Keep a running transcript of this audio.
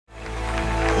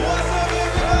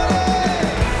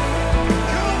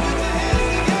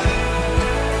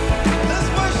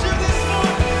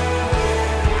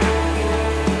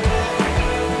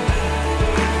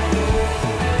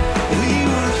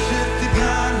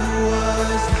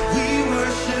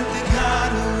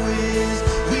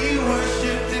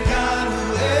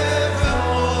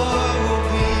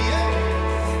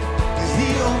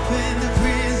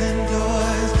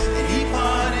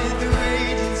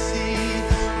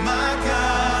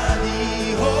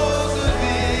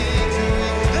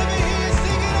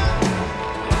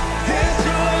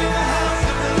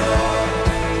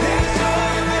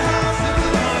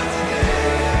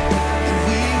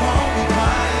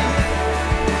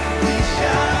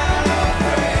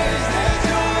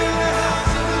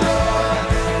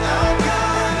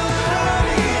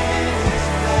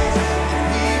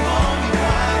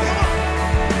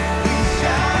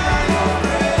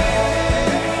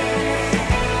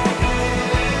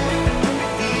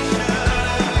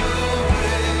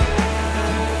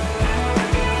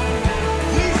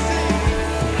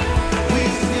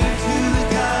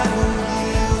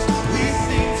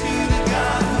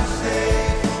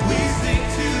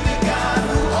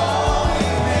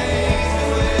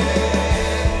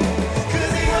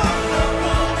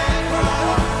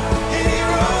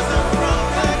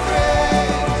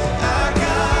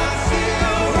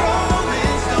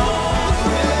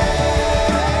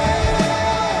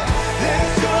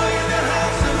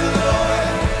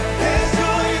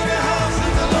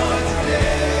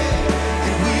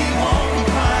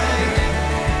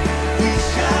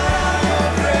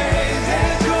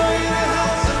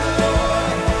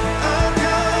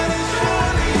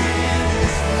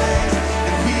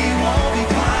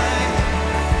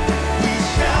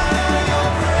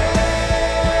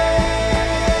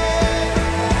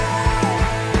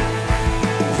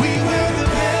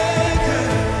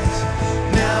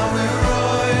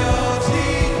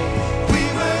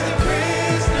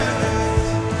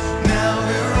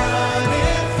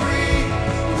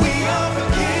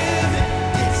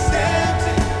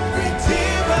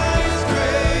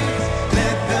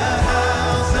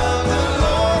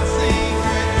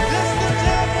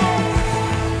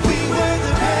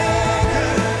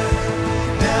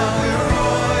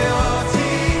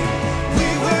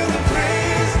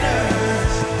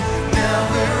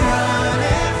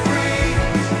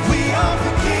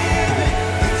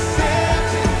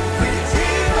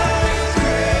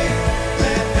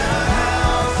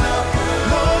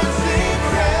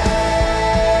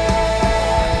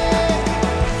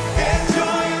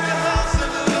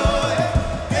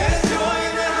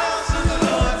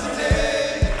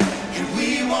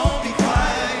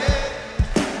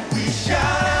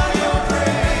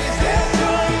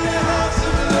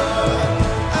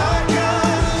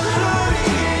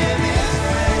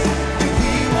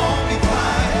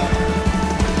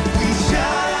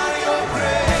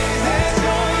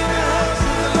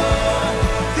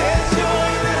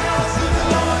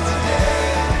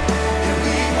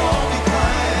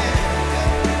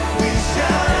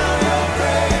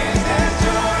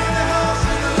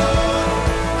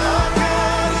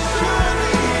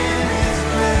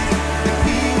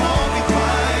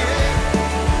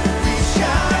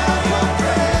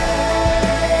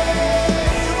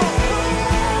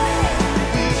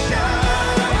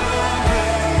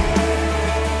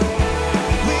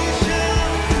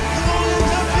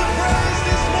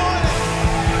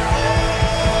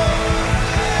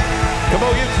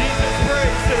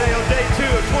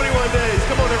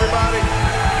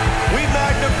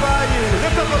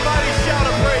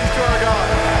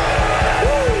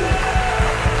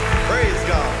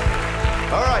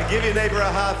your neighbor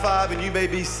a high five and you may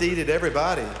be seated,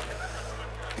 everybody.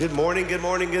 Good morning, good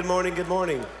morning, good morning, good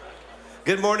morning.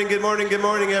 Good morning, good morning, good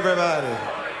morning, everybody.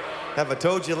 Have I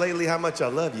told you lately how much I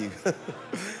love you?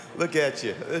 Look at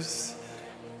you. It's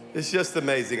just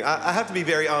amazing. I have to be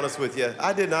very honest with you.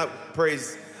 I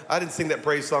didn't sing that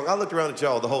praise song. I looked around at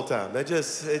y'all the whole time.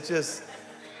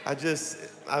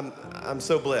 I'm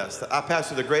so blessed. I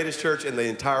pastor the greatest church in the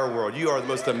entire world. You are the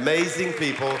most amazing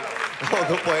people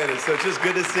on the planet. So it's just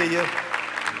good to see you.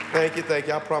 Thank you, thank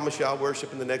you. I promise you I'll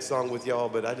worship in the next song with y'all,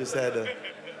 but I just had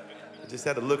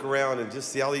to look around and just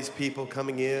see all these people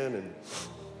coming in, and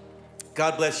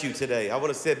God bless you today. I want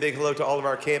to say a big hello to all of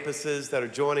our campuses that are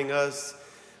joining us,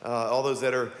 all those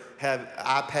that have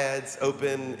iPads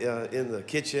open in the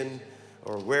kitchen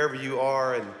or wherever you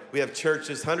are. And we have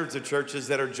churches, hundreds of churches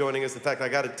that are joining us. In fact, I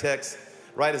got a text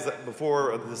right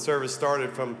before the service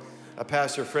started from a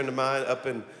pastor friend of mine up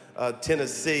in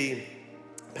Tennessee,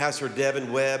 Pastor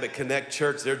Devin Webb at Connect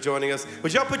Church. They're joining us.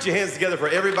 Would y'all put your hands together for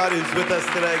everybody who's with us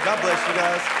today? God bless you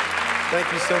guys.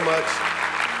 Thank you so much.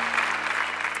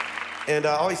 And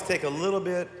I always take a little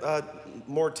bit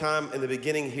more time in the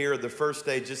beginning here, the first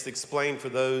day, just to explain for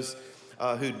those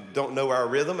who don't know our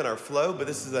rhythm and our flow, but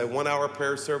this is a 1 hour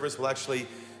prayer service. We'll actually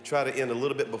try to end a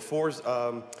little bit before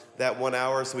that 1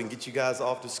 hour so we can get you guys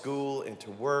off to school and to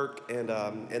work. And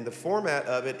the format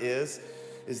of it is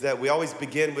that we always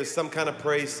begin with some kind of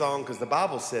praise song, because the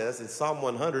Bible says in Psalm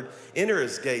 100, enter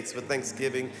his gates with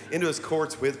thanksgiving, into his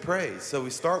courts with praise. So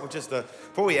we start with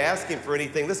before we ask him for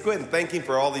anything, let's go ahead and thank him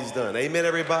for all he's done. Amen,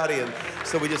 everybody. And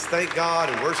so we just thank God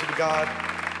and worship God.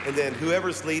 And then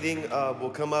whoever's leading will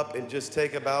come up and just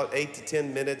take about 8 to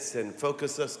 10 minutes and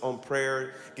focus us on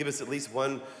prayer. Give us at least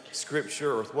one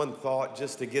scripture or one thought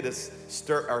just to get us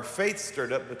our faith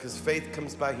stirred up, because faith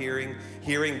comes by hearing,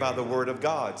 hearing by the word of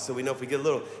God. So we know if we get a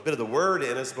little bit of the word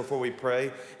in us before we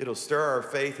pray, it'll stir our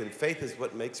faith, and faith is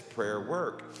what makes prayer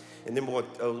work. And then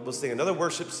we'll sing another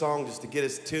worship song just to get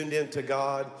us tuned into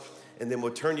God. And then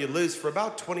we'll turn you loose for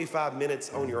about 25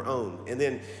 minutes on your own. And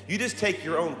then you just take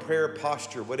your own prayer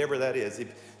posture, whatever that is.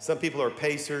 If some people are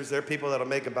pacers, there are people that'll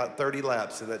make about 30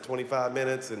 laps in that 25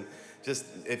 minutes. And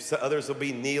others will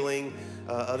be kneeling,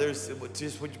 others,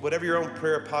 just whatever your own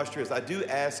prayer posture is. I do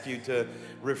ask you to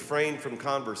refrain from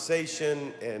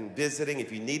conversation and visiting.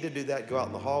 If you need to do that, go out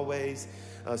in the hallways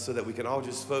so that we can all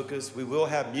just focus. We will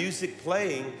have music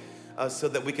playing so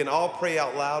that we can all pray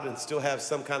out loud and still have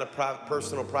some kind of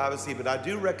personal privacy. But I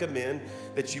do recommend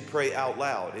that you pray out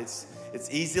loud. It's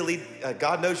easily,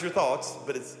 God knows your thoughts,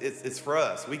 but it's for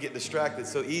us. We get distracted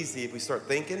so easy if we start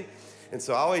thinking. And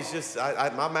so I always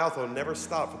my mouth will never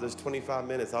stop for those 25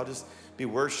 minutes. I'll just be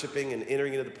worshiping and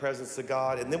entering into the presence of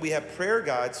God. And then we have prayer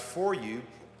guides for you.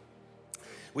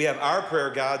 We have our prayer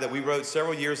guide that we wrote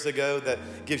several years ago that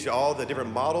gives you all the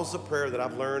different models of prayer that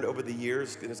I've learned over the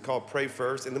years, and it's called Pray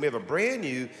First. And then we have a brand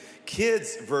new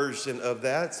kids version of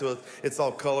that, so it's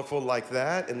all colorful like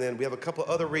that. And then we have a couple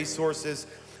other resources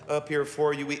up here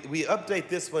for you. We update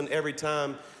this one every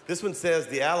time. This one says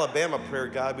the Alabama prayer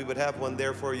guide. We would have one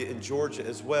there for you in Georgia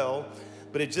as well.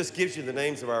 But it just gives you the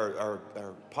names of our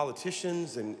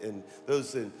politicians and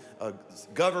those in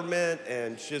government,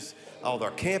 and just all of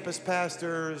our campus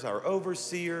pastors, our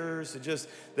overseers, and just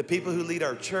the people who lead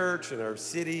our church and our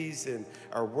cities and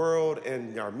our world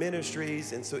and our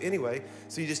ministries. And so anyway,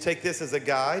 so you just take this as a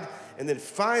guide. And then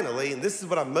finally, and this is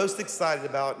what I'm most excited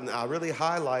about, and I really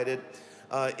highlight it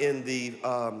in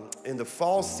the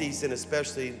fall season,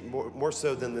 especially more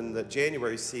so than in the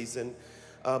January season.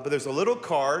 But there's a little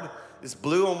card. It's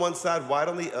blue on one side, white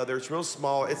on the other. It's real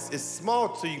small. It's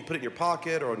small so you can put it in your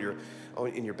pocket or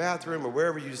in your bathroom or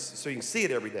wherever so you can see it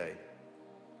every day.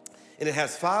 And it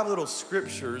has 5 little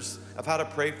scriptures of how to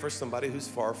pray for somebody who's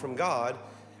far from God.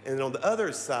 And on the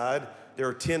other side, there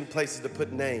are 10 places to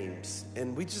put names.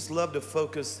 And we just love to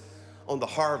focus on the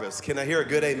harvest. Can I hear a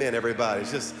good amen, everybody?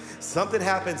 It's just something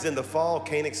happens in the fall.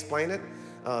 Can't explain it.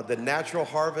 The natural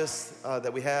harvest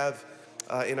that we have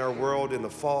in our world in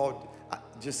the fall,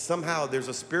 just somehow there's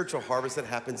a spiritual harvest that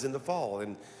happens in the fall.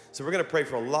 And so we're going to pray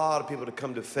for a lot of people to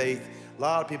come to faith, a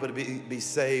lot of people to be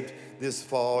saved this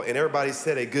fall. And everybody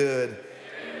said a good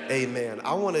amen.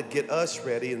 I want to get us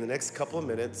ready in the next couple of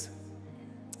minutes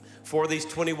for these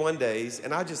 21 days.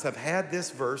 And I just have had this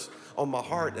verse on my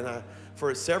heart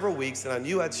for several weeks, and I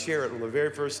knew I'd share it on the very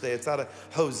first day. It's out of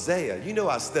Hosea. You know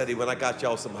I studied when I got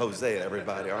y'all some Hosea,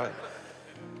 everybody, all right?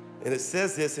 And it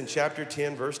says this in chapter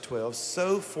 10, verse 12,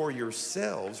 sow for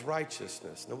yourselves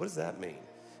righteousness. Now, what does that mean?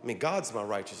 I mean, God's my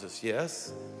righteousness,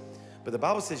 yes. But the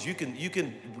Bible says you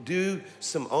can do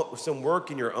some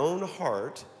work in your own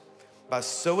heart by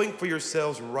sowing for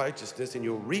yourselves righteousness, and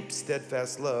you'll reap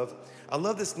steadfast love. I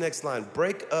love this next line,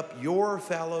 break up your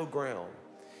fallow ground.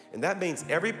 And that means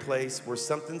every place where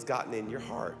something's gotten in your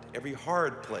heart, every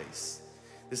hard place.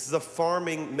 This is a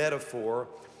farming metaphor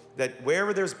that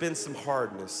wherever there's been some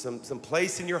hardness, some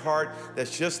place in your heart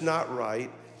that's just not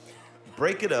right,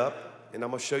 break it up, and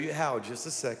I'm gonna show you how in just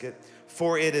a second.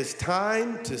 For it is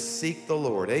time to seek the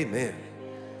Lord, amen,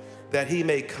 that he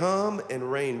may come and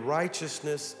rain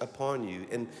righteousness upon you.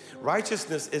 And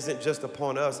righteousness isn't just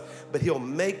upon us, but he'll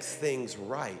make things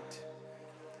right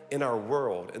in our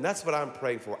world. And that's what I'm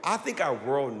praying for. I think our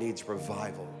world needs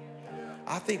revival.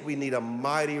 I think we need a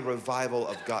mighty revival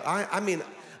of God. I mean,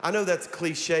 I know that's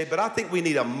cliche, but I think we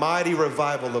need a mighty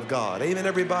revival of God. Amen,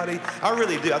 everybody? I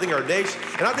really do. I think our nation,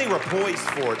 and I think we're poised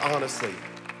for it, honestly.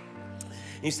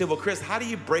 And you say, well, Chris, how do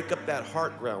you break up that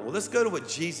heart ground? Well, let's go to what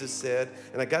Jesus said,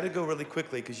 and I got to go really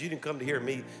quickly because you didn't come to hear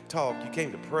me talk. You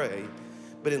came to pray.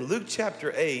 But in Luke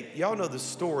chapter 8, y'all know the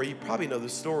story. You probably know the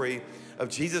story of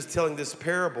Jesus telling this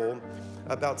parable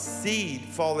about seed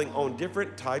falling on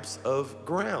different types of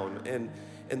ground. And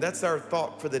that's our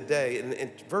thought for the day. And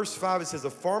in verse 5, it says, a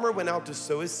farmer went out to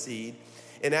sow his seed,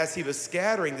 and as he was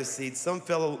scattering the seed, some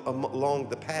fell along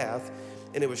the path,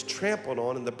 and it was trampled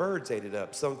on, and the birds ate it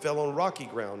up. Some fell on rocky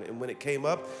ground, and when it came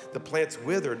up, the plants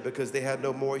withered because they had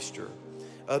no moisture.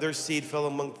 Other seed fell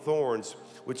among thorns,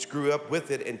 which grew up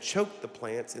with it and choked the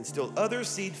plants, and still other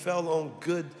seed fell on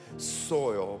good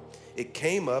soil. It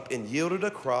came up and yielded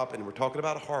a crop, and we're talking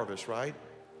about a harvest, right?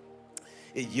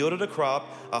 It yielded a crop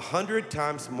 100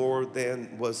 times more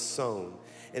than was sown.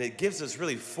 And it gives us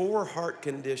really 4 heart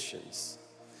conditions.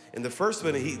 And the first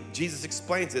one, Jesus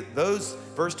explains it. Those,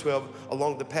 verse 12,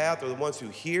 along the path are the ones who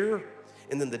hear,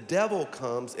 and then the devil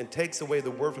comes and takes away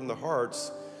the word from the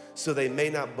hearts so they may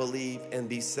not believe and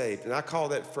be saved. And I call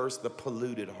that first the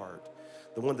polluted heart,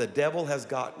 the one the devil has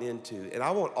gotten into. And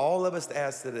I want all of us to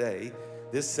ask today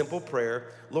this simple prayer,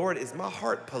 Lord, is my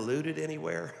heart polluted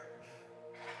anywhere?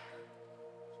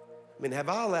 I mean, have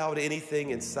I allowed anything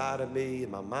inside of me,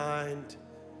 in my mind,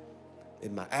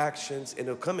 in my actions? And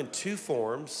it'll come in 2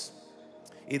 forms,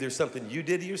 either something you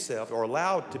did to yourself or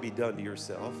allowed to be done to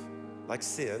yourself, like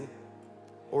sin,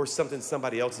 or something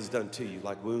somebody else has done to you,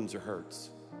 like wounds or hurts.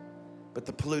 But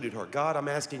the polluted heart. God, I'm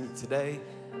asking you today,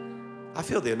 I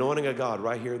feel the anointing of God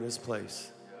right here in this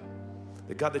place.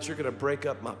 That God, that you're gonna break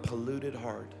up my polluted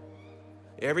heart.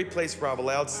 Every place where I've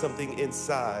allowed something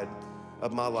inside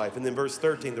of my life. And then verse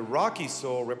 13, the rocky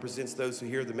soil represents those who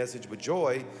hear the message with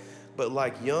joy, but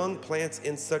like young plants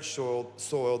in such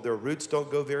soil, their roots don't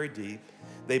go very deep.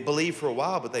 They believe for a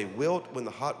while, but they wilt when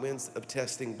the hot winds of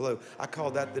testing blow. I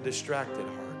call that the distracted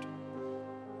heart.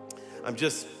 I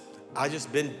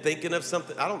just been thinking of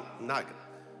something.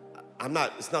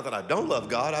 It's not that I don't love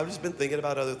God. I've just been thinking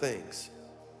about other things.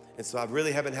 And so I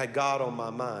really haven't had God on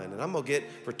my mind. And I'm going to get,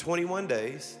 for 21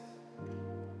 days,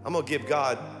 I'm going to give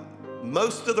God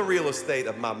most of the real estate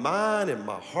of my mind and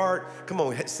my heart. Come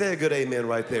on, say a good amen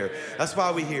right there. That's why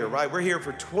we're here, right? We're here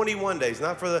for 21 days,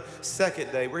 not for the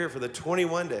second day. We're here for the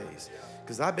 21 days.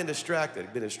 Because I've been distracted.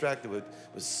 I've been distracted with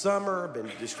summer, been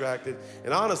distracted.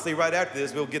 And honestly, right after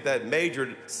this, we'll get that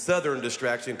major southern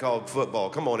distraction called football.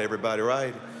 Come on, everybody,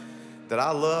 right? That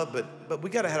I love, but we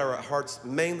got to have our hearts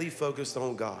mainly focused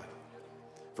on God.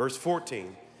 Verse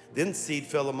 14, then seed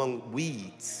fell among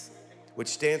weeds, which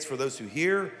stands for those who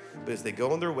hear, but as they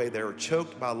go on their way, they are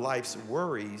choked by life's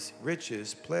worries,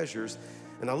 riches, pleasures.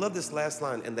 And I love this last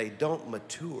line, and they don't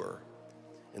mature.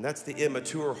 And that's the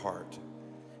immature heart.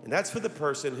 And that's for the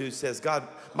person who says, God,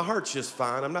 my heart's just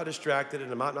fine. I'm not distracted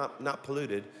and I'm not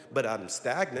polluted, but I'm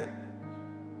stagnant.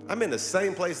 I'm in the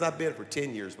same place I've been for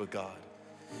 10 years with God.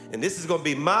 And this is going to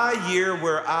be my year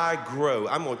where I grow.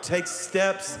 I'm going to take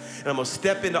steps, and I'm going to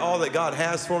step into all that God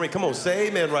has for me. Come on, say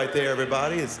amen right there,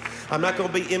 everybody. I'm not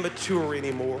going to be immature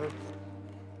anymore.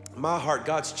 My heart,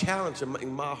 God's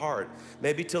challenging my heart,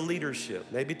 maybe to leadership,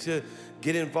 maybe to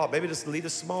get involved, maybe just lead a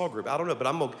small group. I don't know, but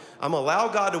I'm gonna allow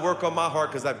God to work on my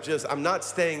heart because I'm not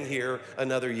staying here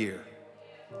another year.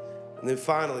 And then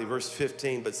finally, verse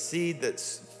 15, but seed that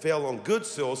fell on good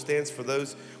soil stands for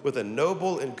those with a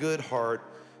noble and good heart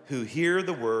who hear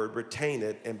the word, retain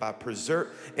it, and by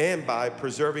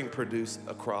preserving produce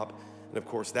a crop. And of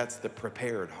course, that's the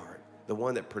prepared heart, the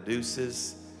one that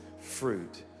produces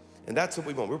fruit. And that's what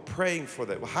we want. We're praying for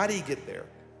that. Well, how do you get there?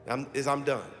 I'm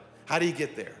done. How do you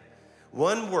get there?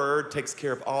 One word takes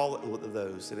care of all of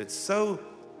those. And it's so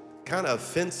kind of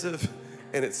offensive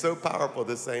and it's so powerful at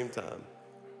the same time.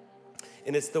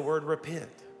 And it's the word repent.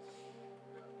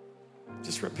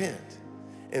 Just repent.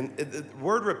 And the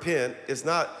word repent is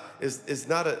not, is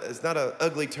not a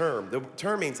ugly term. The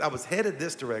term means I was headed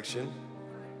this direction,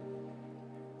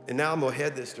 and now I'm gonna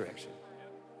head this direction.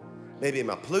 Maybe in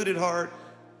my polluted heart,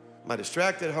 my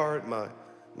distracted heart,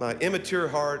 my immature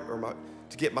heart, or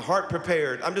to get my heart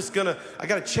prepared. I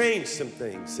gotta change some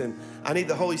things, and I need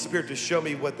the Holy Spirit to show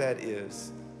me what that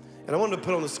is. And I wanted to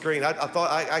put on the screen,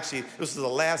 this was the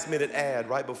last minute ad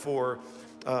right before,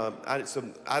 I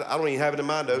don't even have it in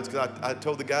my notes because I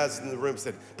told the guys in the room,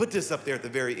 said, put this up there at the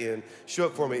very end. Show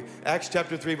it for me. Acts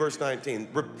chapter 3, verse 19.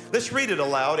 Let's read it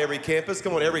aloud, every campus.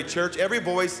 Come on, every church, every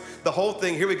voice, the whole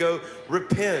thing. Here we go.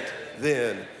 Repent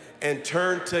then and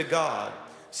turn to God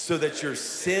so that your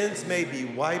sins may be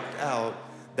wiped out,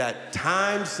 that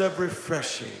times of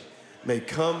refreshing may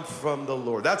come from the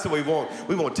Lord. That's what we want.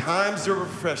 We want times of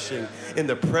refreshing in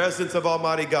the presence of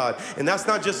Almighty God. And that's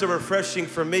not just a refreshing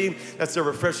for me, that's a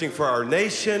refreshing for our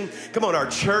nation. Come on, our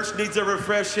church needs a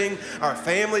refreshing. Our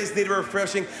families need a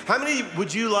refreshing. How many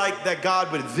would you like that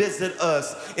God would visit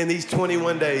us in these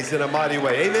 21 days in a mighty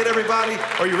way? Amen, everybody?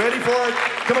 Are you ready for it?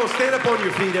 Come on, stand up on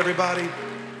your feet, everybody.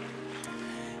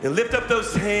 And lift up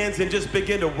those hands and just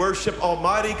begin to worship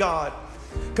Almighty God.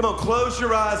 Come on, close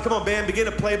your eyes. Come on, band, begin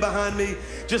to play behind me.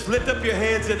 Just lift up your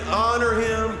hands and honor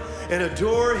him and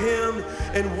adore him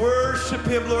and worship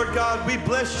him, Lord God. We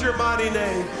bless your mighty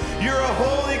name. You're a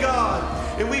holy God,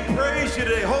 and we praise you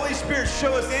today. Holy Spirit,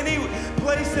 show us any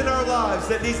place in our lives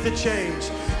that needs to change.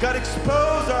 God,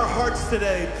 expose our hearts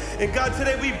today. And God,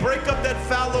 today we break up that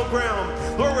fallow ground.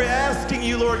 Lord, we're asking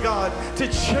you, Lord God, to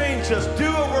change us. Do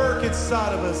a work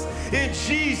inside of us. In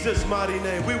Jesus' mighty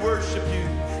name, we worship you.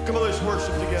 Come on, let's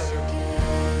worship together.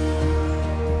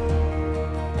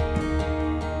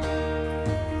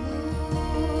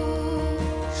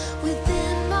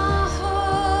 Within my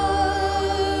heart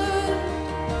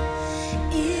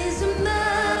is a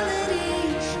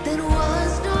melody that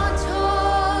was not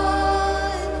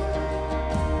taught.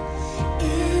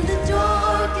 In the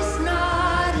darkest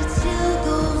night it still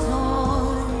goes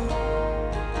on.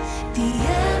 The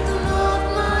anthem of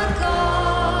my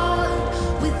God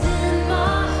within my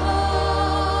heart.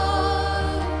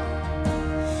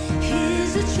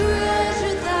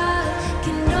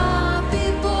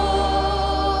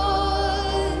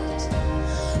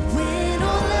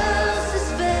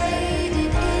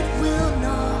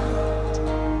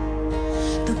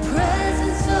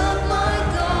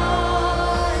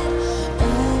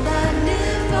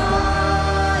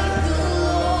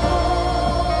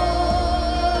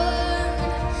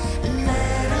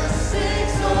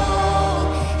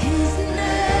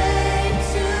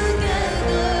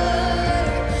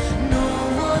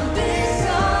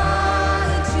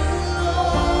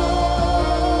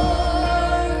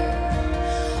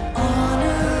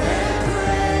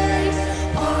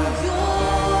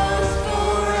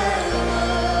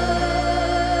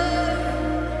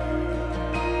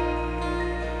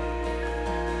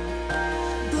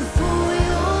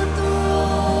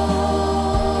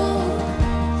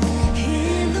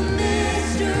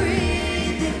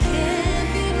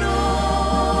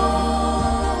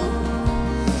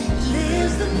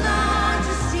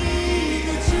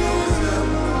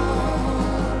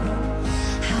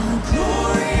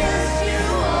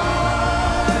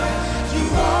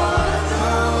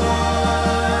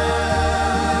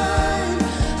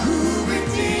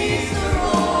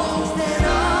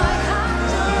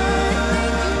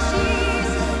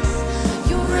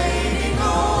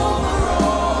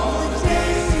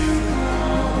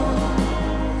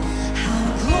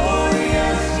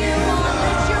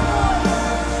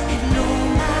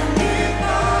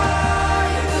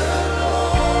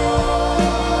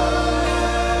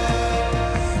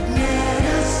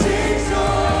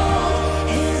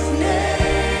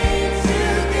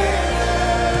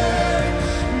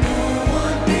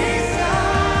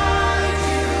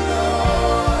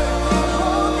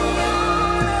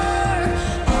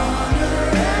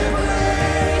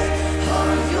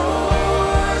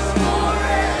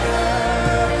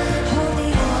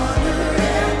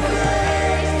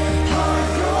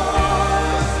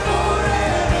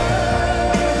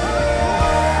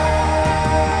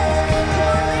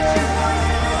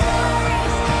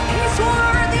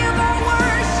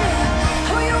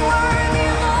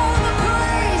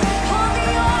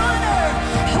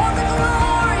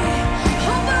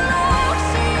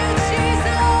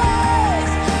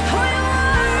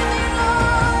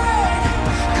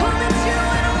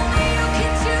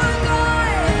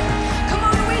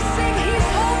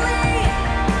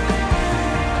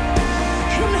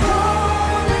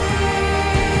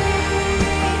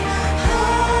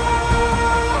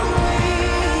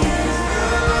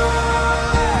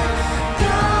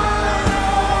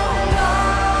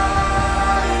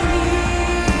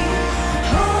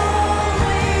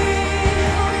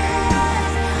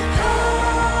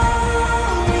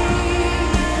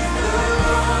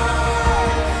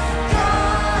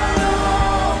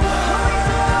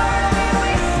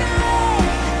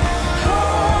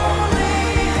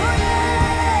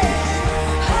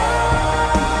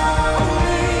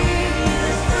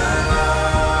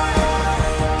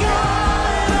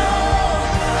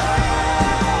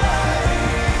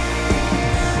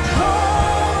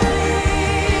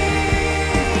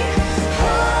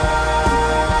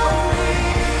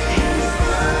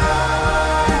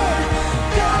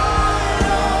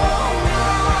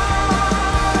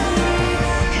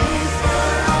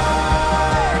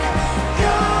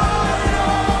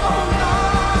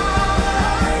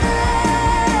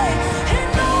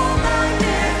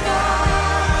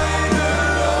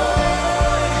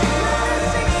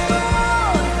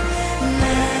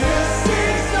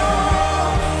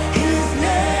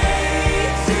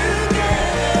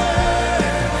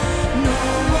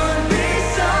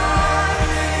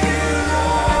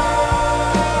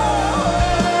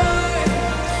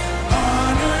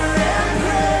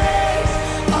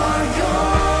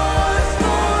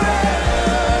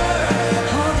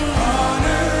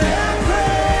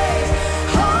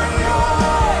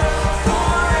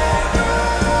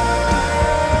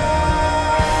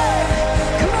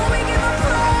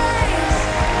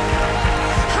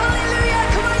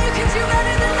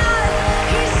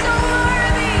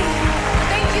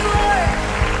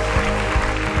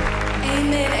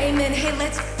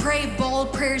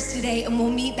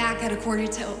 back at a quarter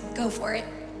till. Go for it.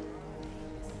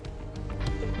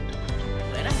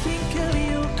 When I think of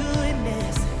your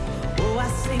goodness, oh, I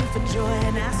sing for joy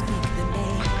and I speak the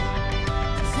name.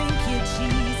 Thank you,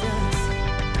 Jesus.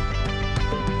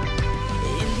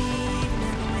 In the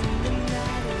evening when the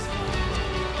night is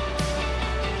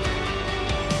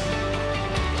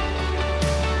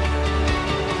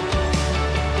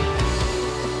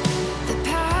The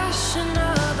passion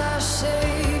of our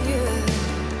Savior,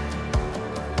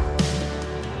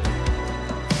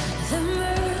 the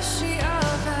mercy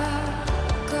of our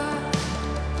God,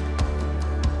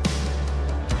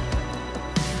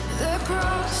 the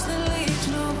cross that leaves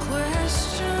no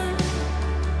question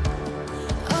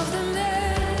of the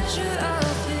measure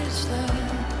of His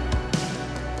love.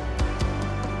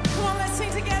 Come on, let's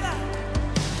sing together.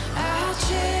 Our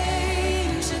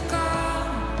chains are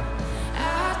gone,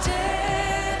 our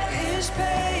debt is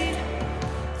paid.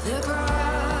 The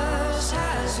cross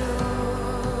has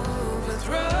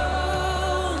overthrown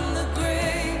the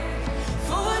grave.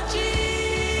 For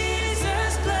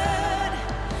Jesus' blood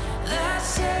that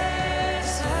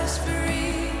sets us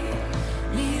free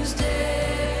means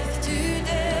death to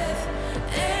death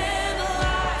and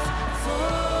life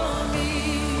for me.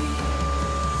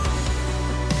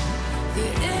 The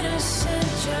innocent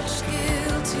judged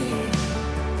guilty,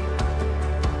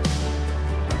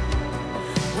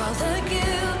 while the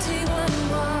guilty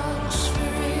one walks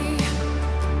free.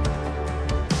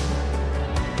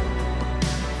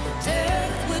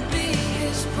 Death would be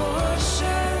his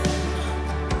portion,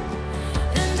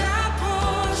 and our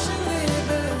portion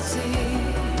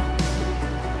liberty.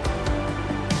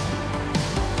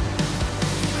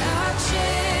 Our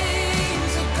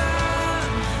chains are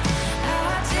gone,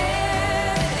 our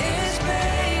debt is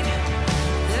paid.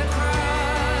 The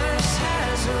cross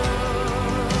has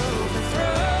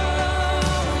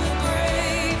overthrown the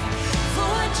grave.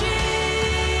 For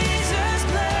Jesus'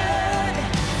 blood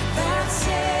that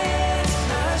sets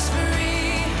us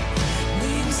free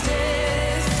means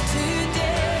death to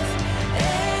death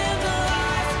and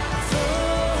life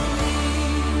for me.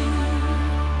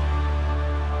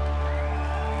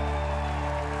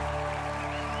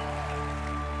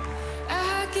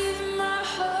 I give my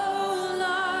whole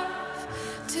life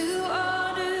to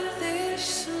honor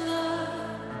this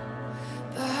love.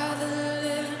 By the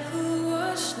Lamb who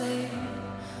was slain,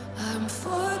 I'm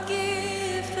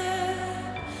forgiven.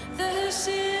 The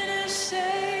sinner's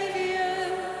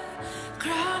Savior,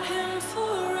 crown Him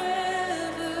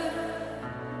forever.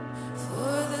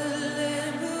 For the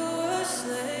Lamb who was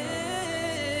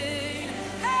slain.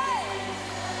 Hey!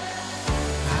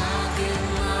 I'll give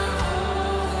my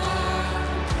whole life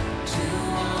to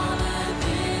honor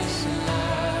this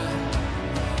love.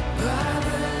 By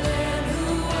the Lamb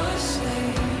who was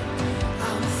slain,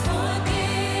 I'm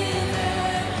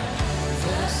forgiven.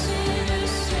 The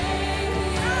sinner's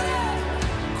Savior,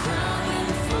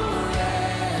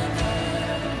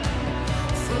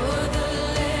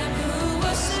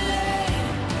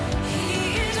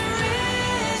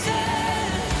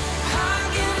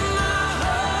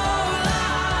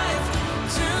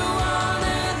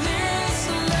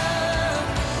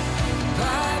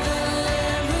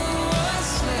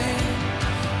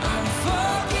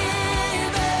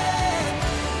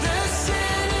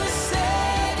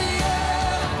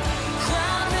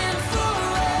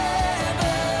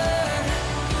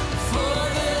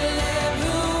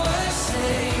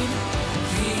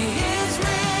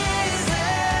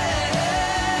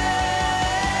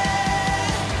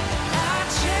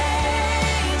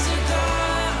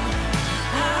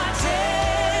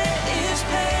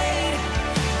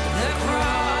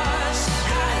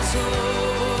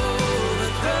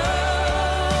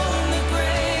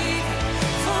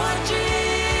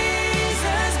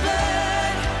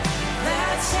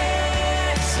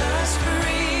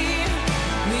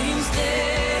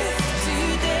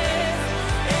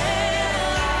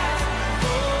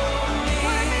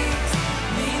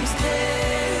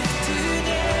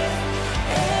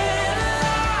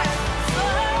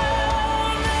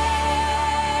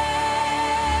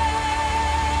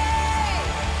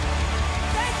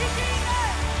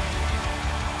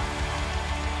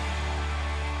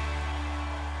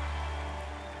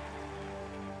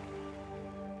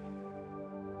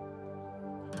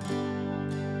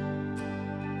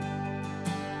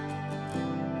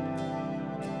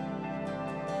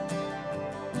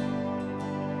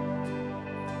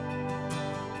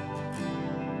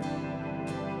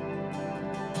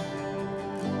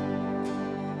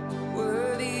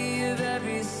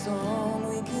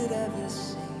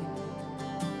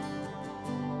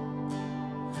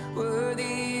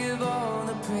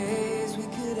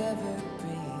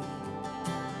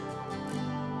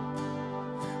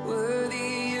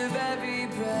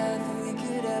 breath we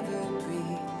could ever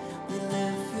breathe. We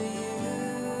live for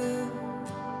you.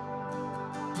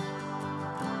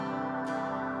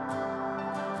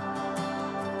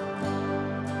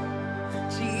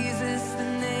 Jesus, the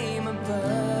name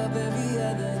above every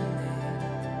other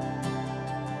name.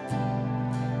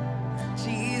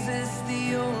 Jesus,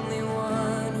 the only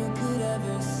one who could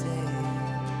ever save.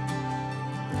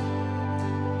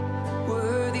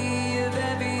 Worthy of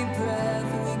every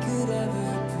breath we could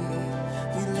ever breathe.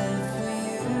 We live for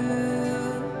you.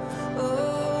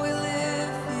 Oh, we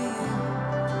live for you.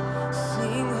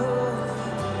 Sing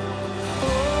holy,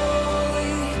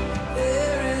 holy.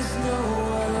 There is no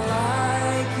one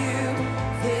like you.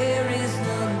 There is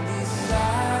none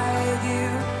beside you.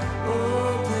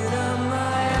 Open up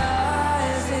my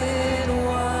eyes in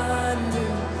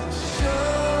wonder.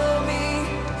 Show me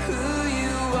who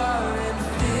you are and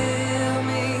fill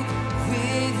me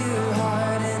with your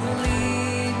heart and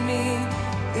lead me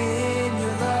in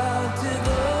your love to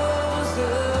those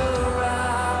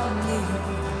around me.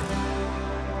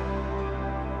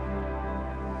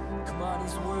 Come on,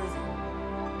 he's worthy.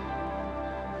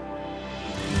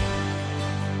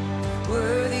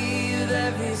 Worthy of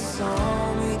every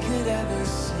song we could ever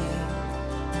sing.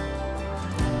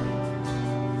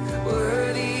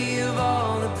 Worthy of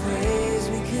all the praise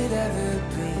we could ever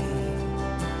bring.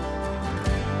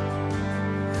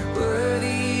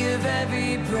 Worthy of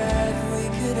every breath we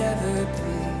could ever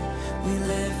breathe. We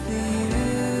live for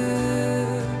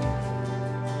you.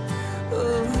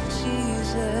 Oh,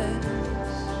 Jesus.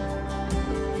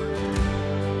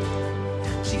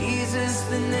 Jesus,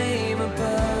 the name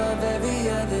above every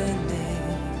other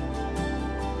name.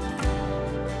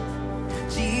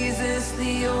 Jesus,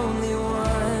 the only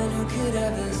one who could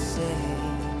ever save.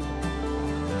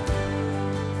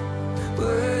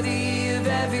 Worthy of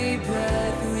every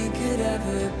breath we could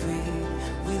ever breathe.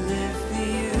 We live for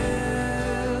you.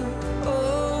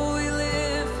 Oh, we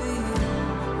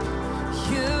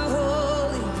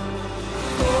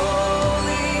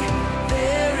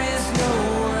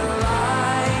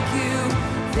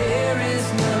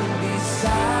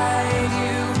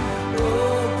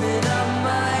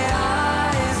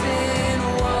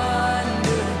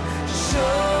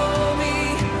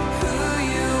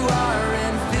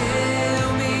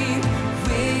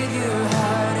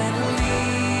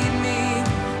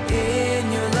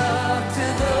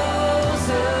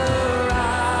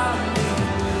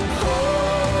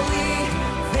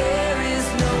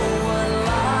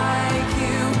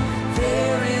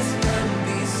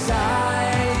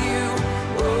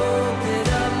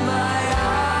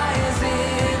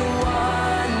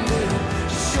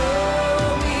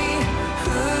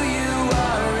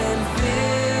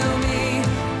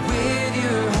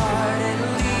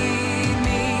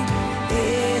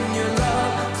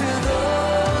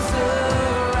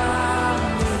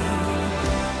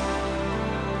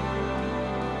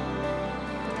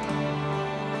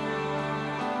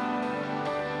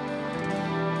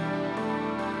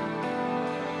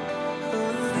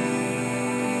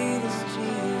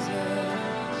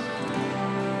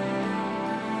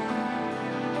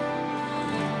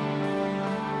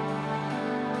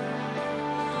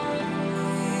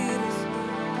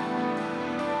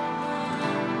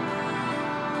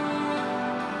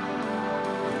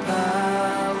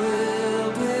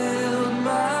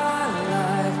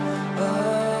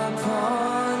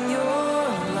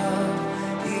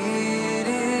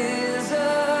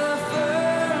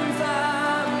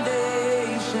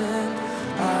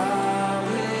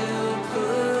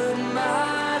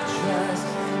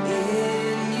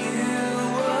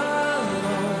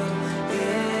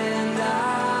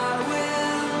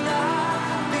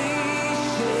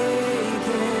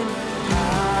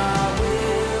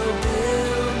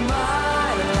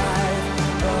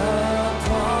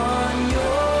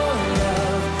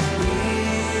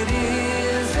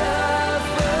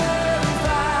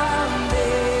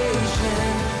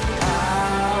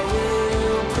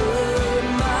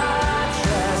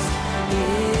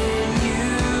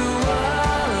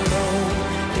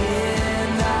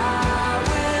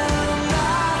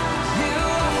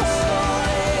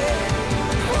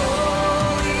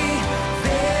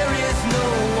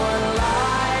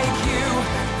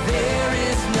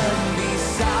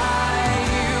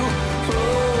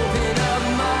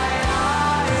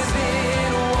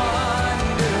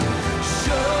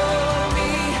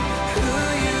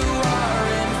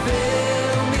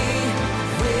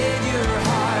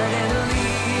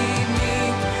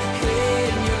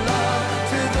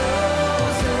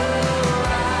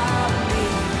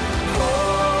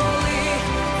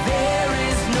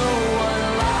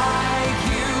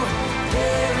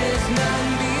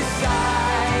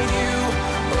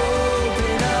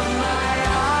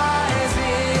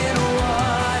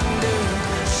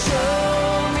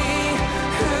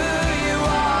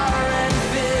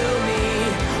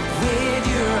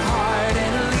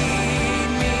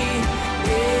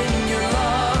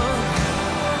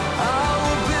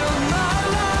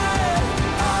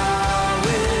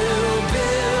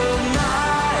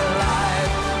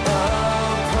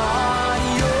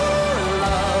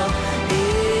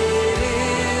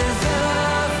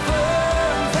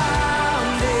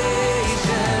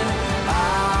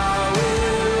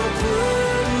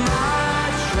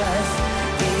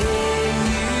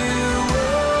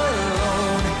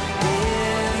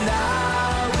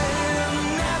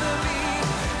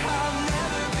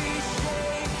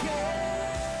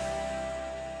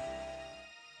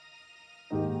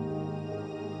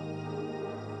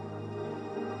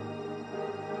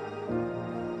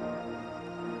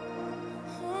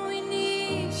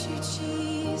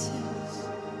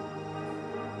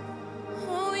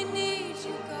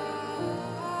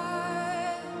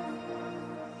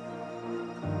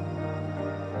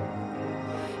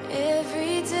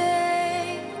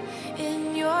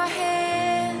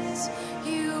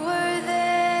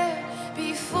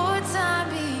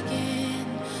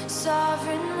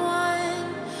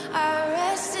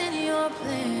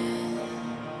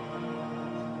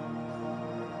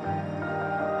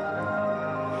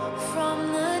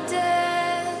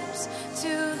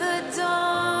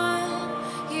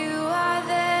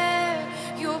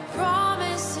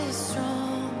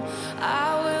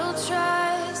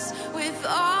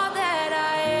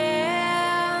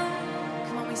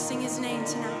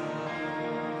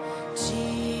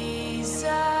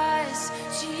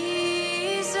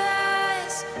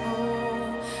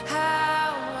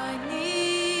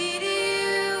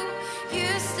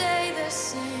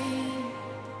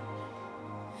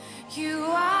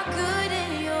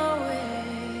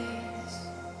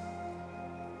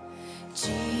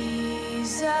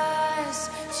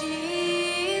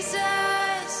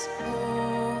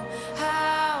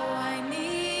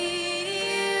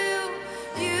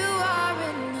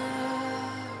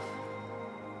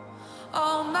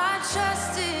All my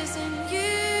trust is in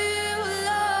you,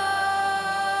 Lord.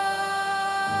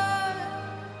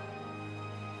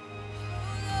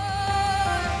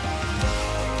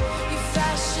 You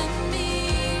fashioned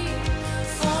me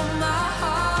for my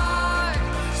heart.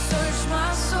 Search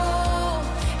my soul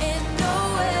and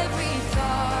know every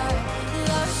thought.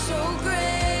 Love so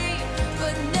great,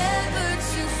 but never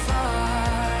too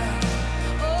far.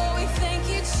 Oh, we thank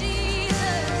you,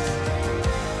 Jesus.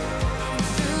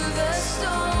 Through the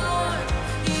storm,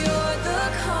 you're the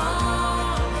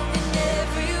calm. In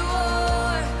every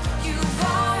war, you've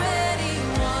already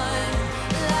won.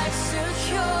 Life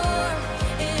secure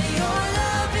in your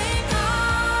loving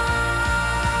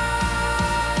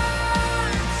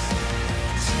arms.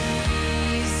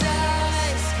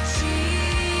 Jesus,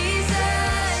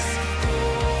 Jesus,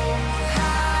 oh,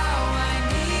 how I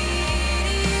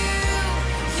need you.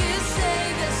 You stay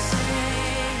the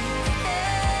same.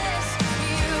 Yes,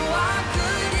 you are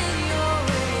good in your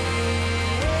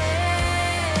ways.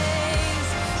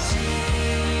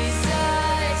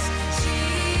 Jesus,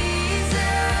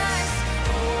 Jesus,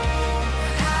 oh,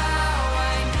 how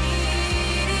I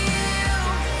need you.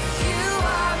 You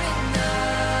are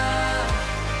enough.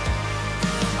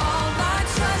 All my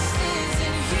trust is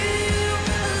in you,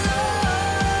 Lord.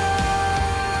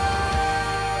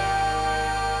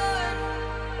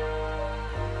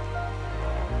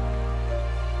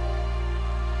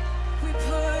 We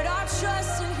put our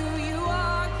trust in who you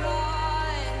are,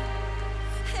 God.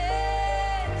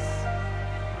 Yes.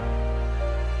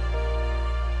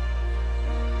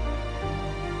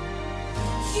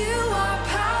 You are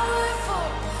powerful,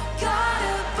 God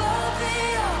above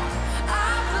it all.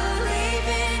 I believe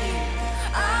in you.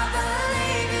 I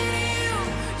believe in you.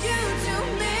 You do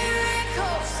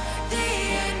miracles, the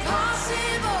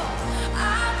impossible.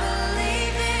 I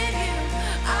believe in you.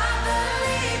 I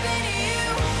believe in you.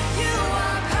 You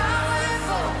are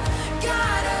powerful,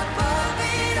 God above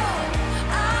it all.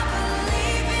 I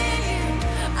believe in you.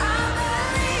 I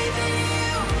believe in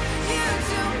you. You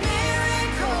do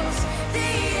miracles, the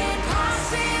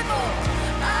impossible.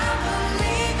 I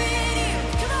believe in you.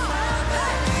 Come on, I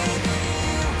believe in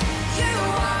you. You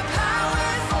are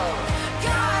powerful,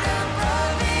 God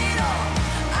above it all.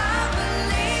 I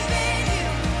believe in you.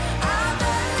 I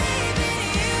believe in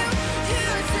you. You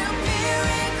do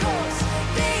miracles,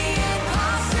 the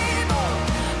impossible.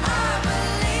 I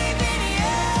believe in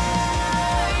you.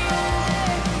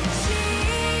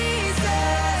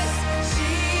 Jesus,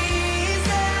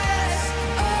 Jesus,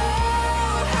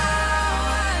 oh, how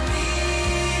I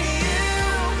need you.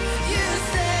 You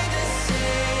stay the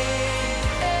same.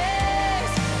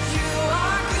 You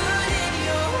are good in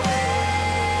your ways.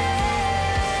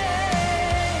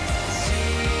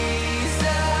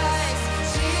 Jesus,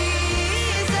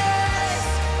 Jesus,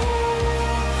 oh,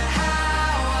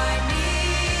 how I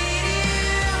need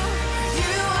you.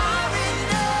 You are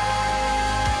enough.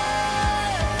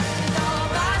 And all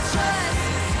my trust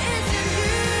is in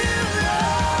you,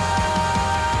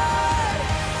 Lord.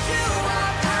 You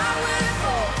are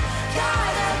powerful,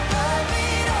 God above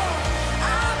it all. I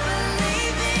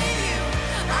believe in you.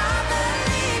 I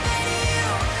believe in you.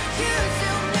 You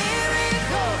do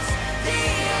miracles, the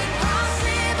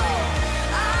impossible.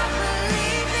 I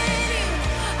believe in you.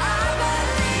 I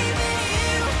believe in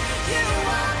you. You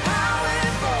are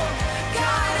powerful,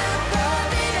 God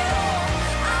above it all.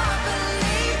 I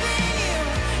believe in you.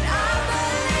 I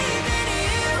believe in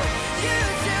you. You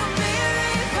do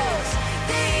miracles,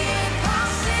 the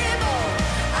impossible.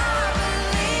 I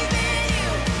believe in you.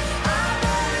 I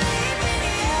believe in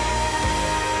you.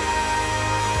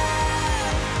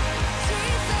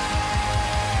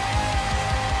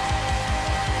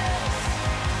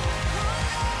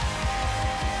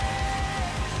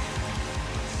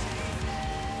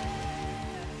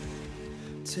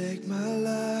 Take my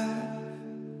life,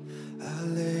 I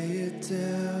lay it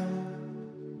down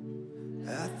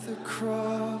at the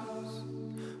cross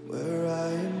where I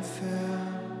am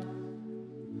found.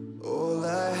 All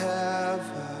I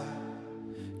have, I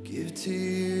give to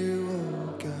you,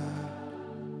 oh God.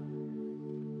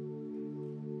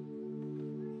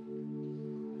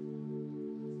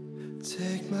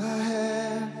 Take my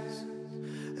hands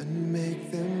and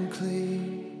make them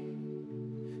clean.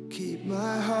 Keep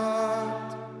my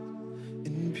heart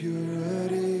in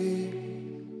purity,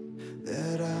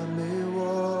 that I may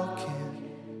walk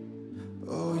in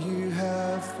all you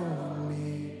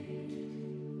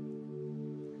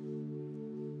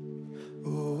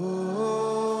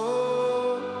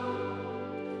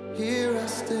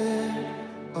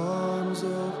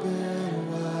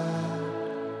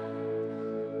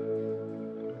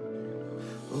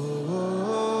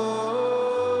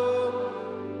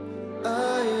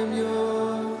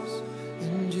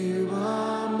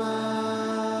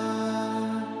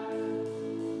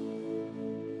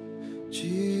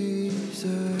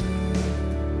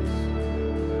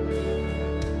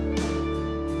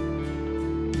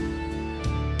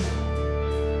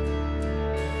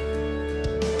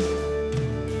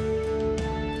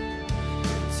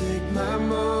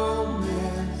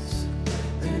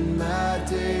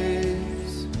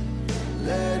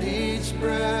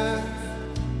breath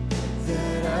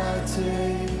that I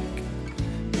take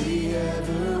be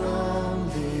ever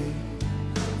only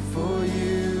for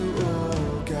you,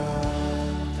 oh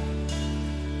God.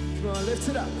 Come on, lift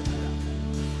it up.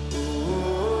 Oh,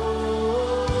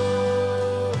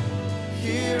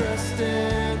 here I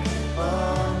stand,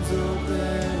 arms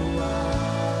open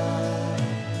wide.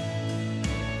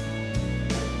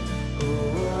 Oh,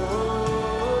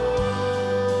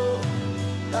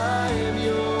 I am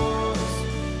yours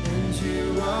and you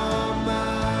are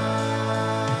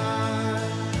mine.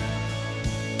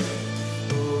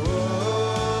 Oh,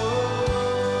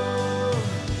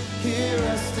 here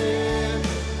I stand,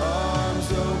 arms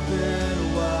open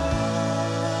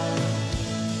wide.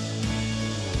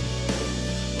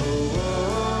 Oh,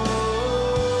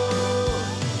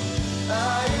 I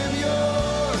am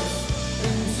yours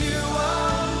and you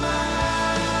are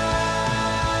mine.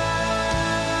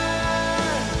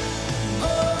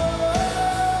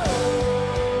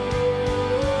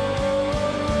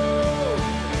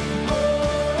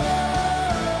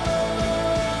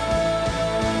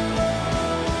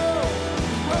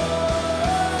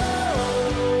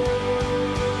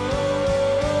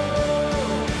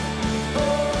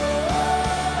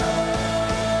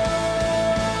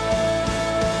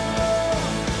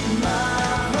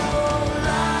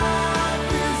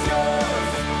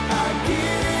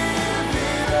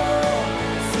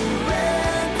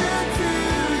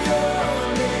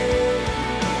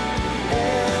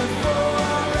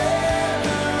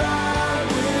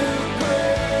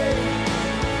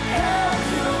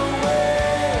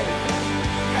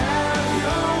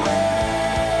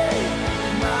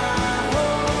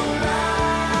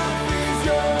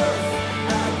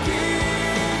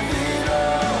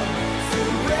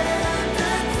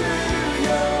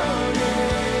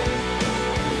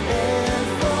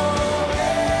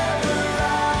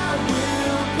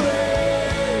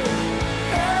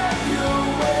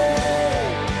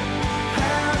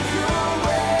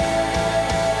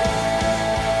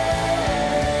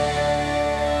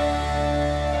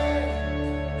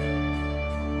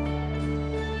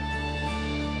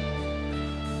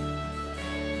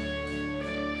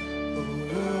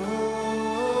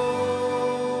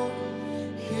 Oh,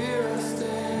 here I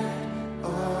stand,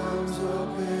 arms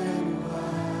open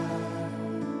wide.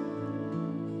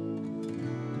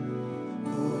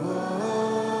 Oh,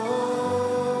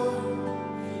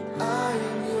 I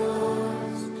am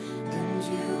yours and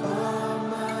you are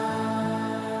mine.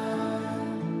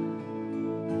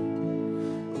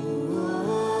 Oh,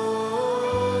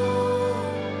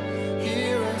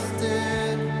 here I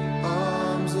stand,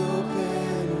 arms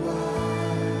open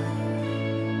wide.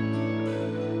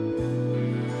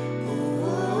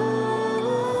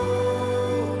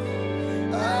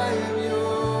 I am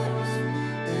yours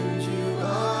and you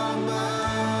are mine.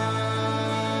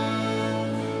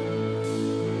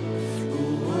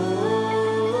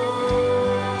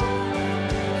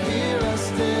 Here I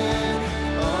stand,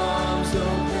 arms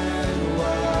open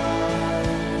wide.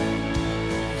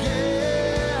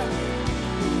 Yeah.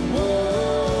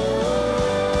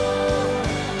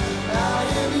 I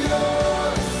am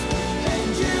yours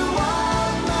and you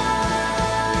are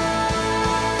mine.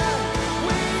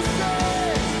 We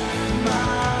say, my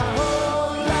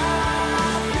whole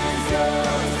life is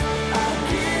yours. I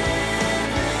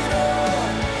give it all,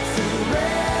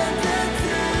 surrender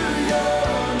to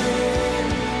your name,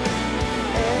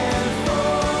 and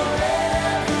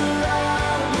forever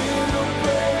I will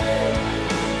pray.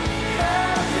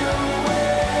 Have your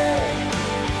way,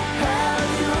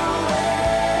 have your way.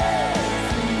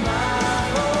 My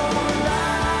whole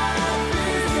life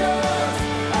is yours.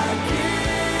 I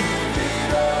give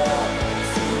it all,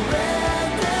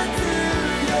 surrender to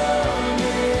your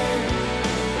name,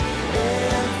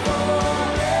 and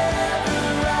forever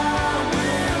I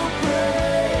will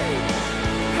pray.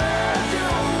 Have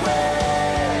your way,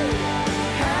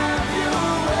 have your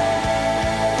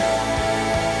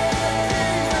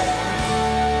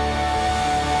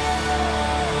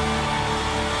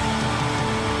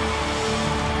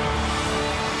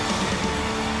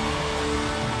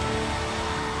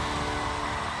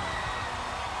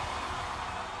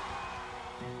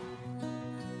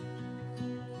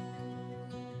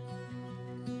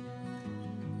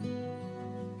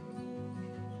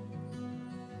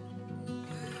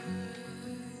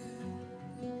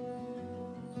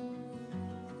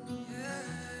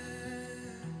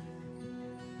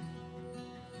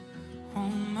All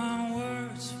my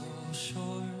words fall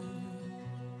short.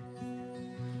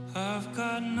 I've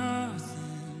got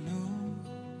nothing new.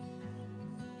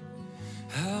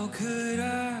 How could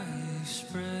I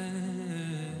express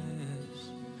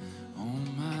all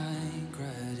my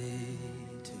gratitude?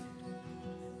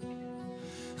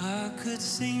 could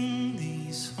sing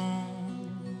these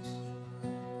songs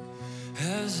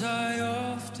as I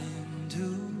often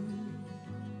do,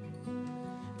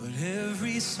 but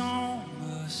every song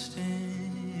must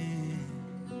end,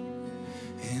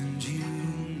 and you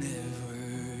never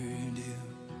do.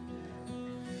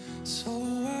 So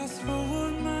I throw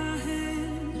up my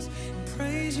hands and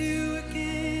praise you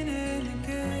again and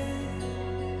again,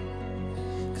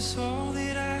 'cause all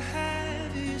that I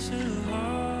have is a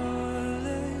hallelujah,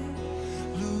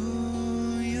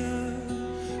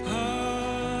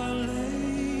 hallelujah.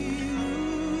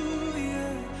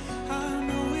 I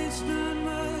know it's not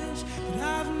much, but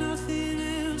I've nothing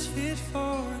else fit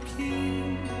for a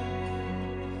king,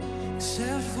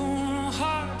 except for a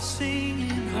heart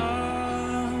singing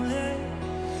hallelujah,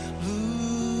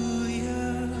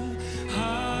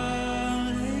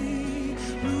 hallelujah.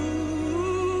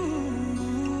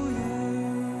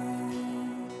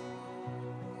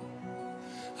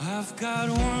 I've got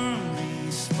one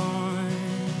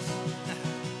response,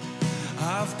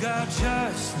 I've got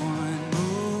just one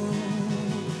move,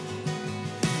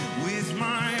 with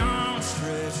my arms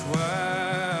stretched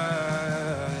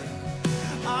wide,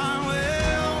 I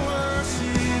will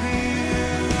worship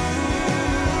you.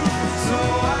 So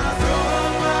I throw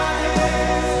up my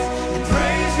hands and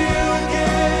praise you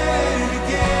again and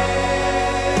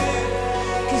again,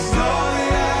 'cause all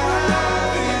that I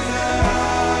have is a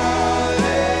hallelujah,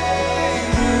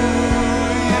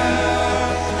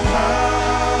 hallelujah.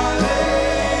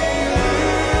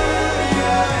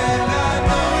 And I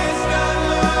know it's not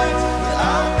much, but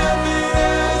I've nothing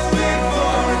else fit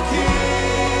for a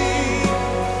king,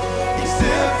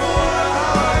 except for a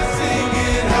heart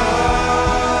singing hallelujah,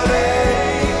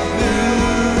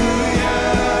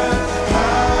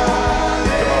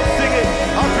 hallelujah. Sing it.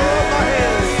 I'll throw up my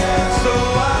hands. So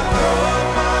I throw up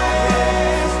my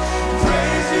hands,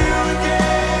 praise you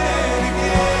again and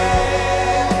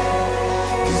again,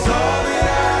 'cause all that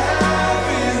I have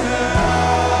is a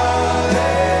hallelujah,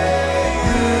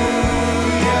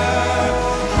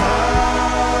 hallelujah.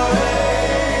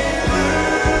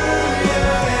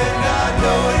 And I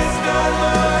know it's not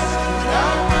much, but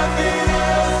I've nothing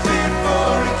else fit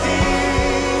for a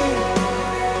king,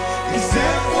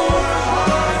 except for a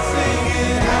heart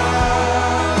singing hallelujah,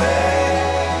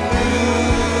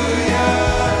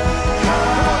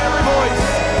 Every voice.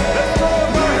 Let's throw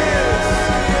up our hands.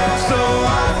 so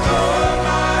I throw up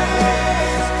my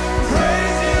hands,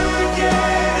 praise you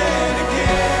again and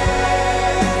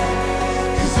again,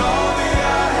 'cause all that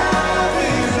I have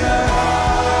is a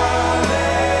hallelujah,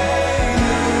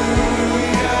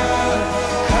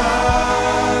 hallelujah.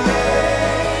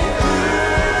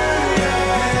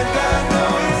 And I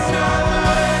know it's not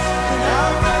much, but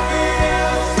I've nothing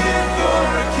else fit for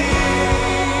a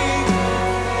king,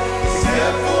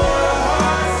 except for a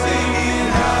heart singing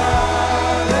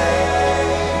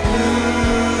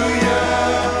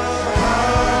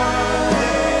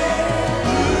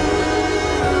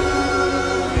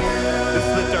Let's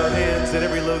lift our hands at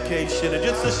every location and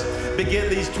just begin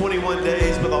these 21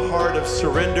 days with a heart of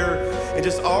surrender and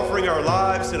just offering our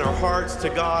lives and our hearts to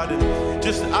God. And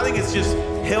just, I think it's just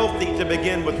healthy to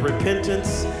begin with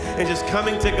repentance and just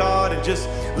coming to God and just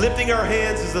lifting our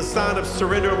hands as a sign of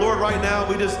surrender. Lord, right now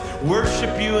we just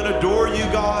worship you and adore you,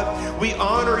 God. We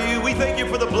honor you. We thank you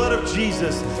for the blood of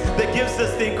Jesus that gives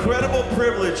us the incredible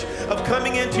privilege of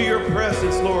coming into your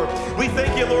presence, Lord. We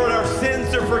thank you, Lord, our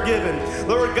sins are forgiven.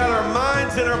 Lord God, our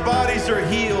minds and our bodies are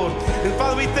healed. And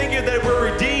Father, we thank you that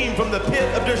we're redeemed from the pit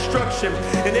of destruction,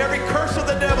 and every curse of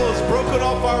the devil is broken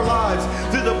off our lives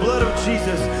through the blood of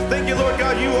Jesus. Thank you, Lord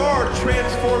God, you are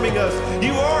transforming us.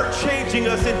 You are changing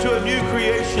us into a new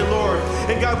creation, Lord.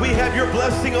 And God, we have your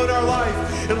blessing on our life.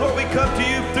 And Lord, we come to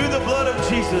you through the blood of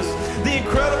Jesus, the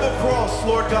incredible cross,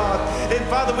 Lord God. And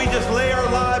Father, we just lay our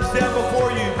lives down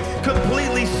before you,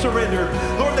 completely surrendered.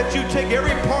 Lord, that you take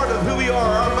every part of who we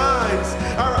are, our minds,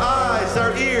 our eyes,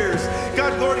 our ears.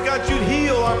 God, Lord God, you'd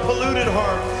heal our polluted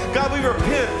heart. God, we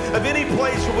repent of any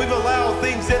place where we've allowed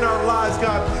things in our lives,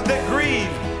 God, that grieve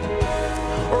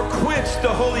or quench the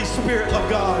Holy Spirit of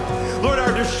God. Lord,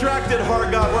 our distracted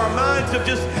heart, God, where our minds have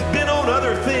just been on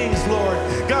other things, Lord.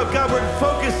 God, we're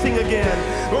focusing again.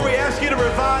 Lord, we ask you to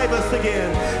revive us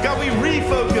again. God, we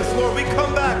refocus, Lord. We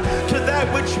come back to that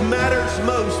which matters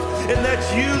most, and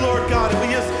that's you, Lord God. And we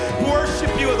just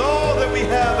worship you with all that we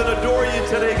have and adore you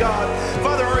today, God.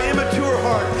 Father, our immature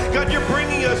heart, God, you're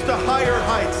bringing us to higher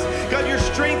heights. God, you're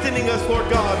strengthening us, Lord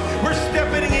God. We're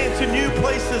stepping into new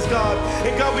places, God.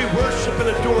 And God, we worship and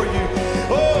adore you.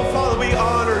 Oh, Father, we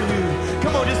honor you.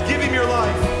 Come on, just give him your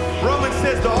life. Romans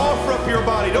says to offer up your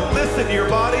body. Don't listen to your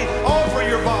body. Offer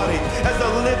your body as a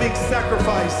living sacrifice.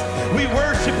 sacrifice. We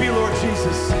worship you, Lord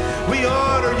Jesus. We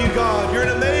honor you, God. You're an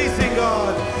amazing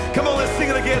God. Come on, let's sing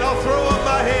it again. I'll throw up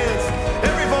my hands.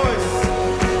 Every voice.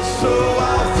 So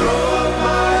I'll throw up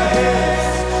my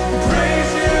hands,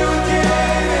 praise you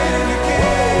again and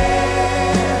again.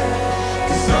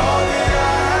 'Cause all that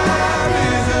I have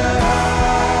is a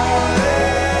hallelujah,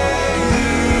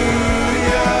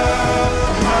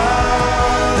 hallelujah.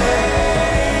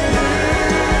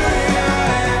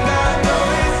 And I know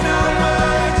it's not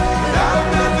much, but I've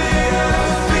nothing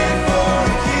else fit for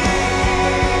a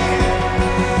king,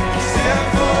 except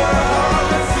for a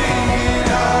heart singing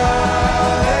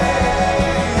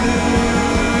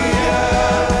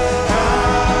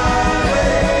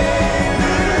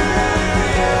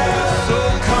so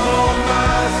come on,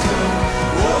 my soul,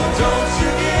 oh, don't you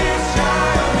get shy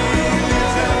on me,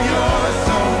 lift up your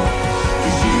song,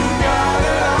 'cause you got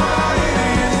a lion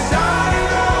inside of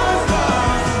those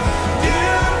lungs. Get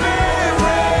up and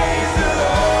praise the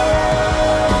Lord.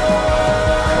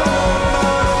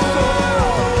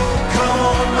 Come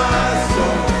on, my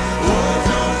soul, oh,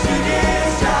 don't you get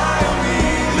shy on me,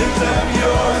 lift up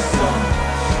your song,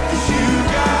 'cause you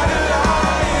got a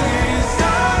lion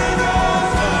inside of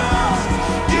those lungs.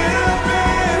 Get up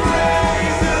and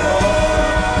praise the Lord.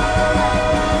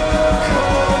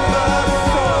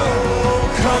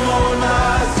 Come on,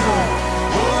 my soul,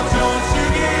 oh, don't you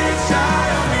get shy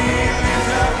on me,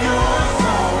 lift up your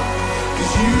song,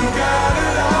 'cause you got a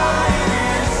lion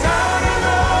inside of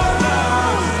those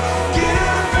lungs. Get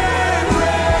up and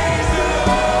praise the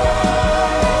Lord.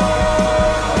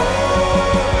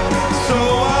 So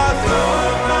I throw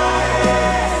up my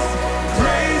hands,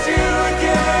 praise you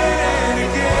again and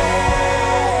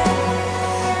again,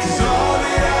 'cause all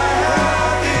that I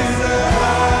have is a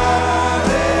hallelujah,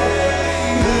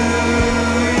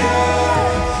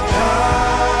 hallelujah.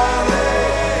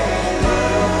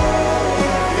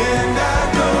 And I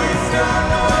know it's not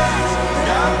much,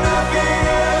 got nothing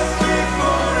else fit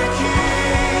for a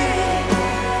king,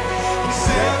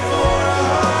 except for a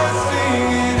heart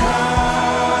singing hallelujah,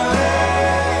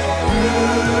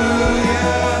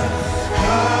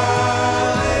 hallelujah.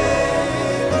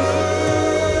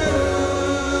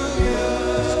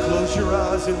 Just close your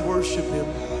eyes and worship him.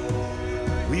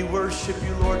 We worship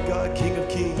you, Lord God, King of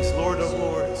kings, Lord of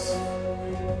lords.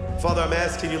 Father, I'm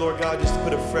asking you, Lord God, just to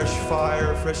put a fresh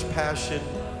fire, a fresh passion,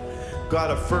 God,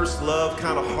 a first love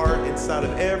kind of heart inside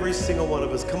of every single one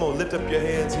of us. Come on, lift up your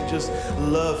hands and just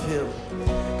love him.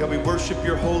 God, we worship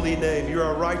your holy name. You're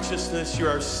our righteousness.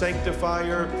 You're our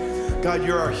sanctifier. God,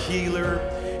 you're our healer.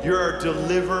 You're our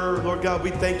deliverer. Lord God, we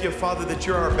thank you, Father, that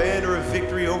you're our banner of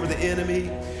victory over the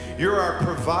enemy. You're our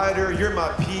provider. You're my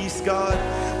peace, God.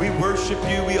 We worship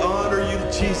you. We honor you,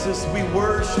 Jesus. We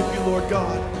worship you, Lord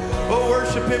God. Oh,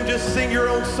 worship him. Just sing your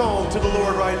own song to the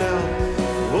Lord right now.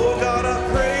 Oh, God, I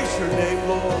praise your name,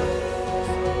 Lord.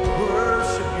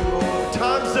 Worship you, Lord.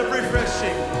 Times of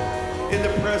refreshing in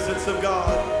the presence of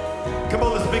God. Come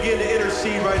on, let's begin to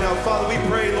intercede right now. Father, we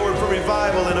pray, Lord, for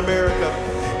revival in America.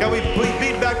 God, we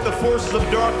beat back the forces of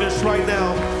darkness right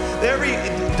now. Every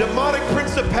demonic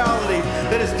principality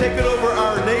that has taken over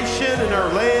our nation and our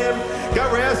land.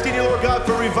 God, we're asking you, Lord God,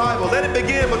 for revival. Let it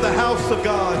begin with the house of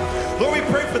God. Lord, we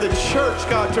pray for the church,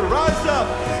 God, to rise up.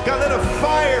 God, let a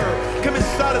fire come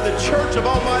inside of the church of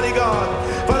Almighty God.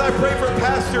 Father, I pray for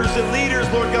pastors and leaders,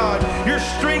 Lord God. You're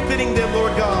strengthening them,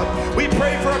 Lord God. We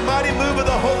pray for a mighty move of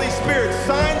the Holy Spirit,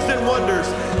 signs and wonders,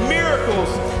 miracles,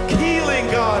 healing,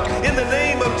 God, in the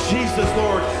name of Jesus,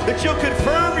 Lord, that you'll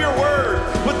confirm your word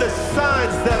with the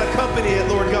signs that accompany it,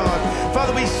 Lord God.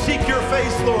 Father, we seek your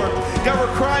face, Lord. God,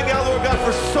 we're crying out, Lord God,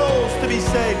 for souls to be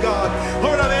saved, God.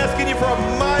 Lord, I'm asking you for a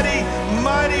mighty,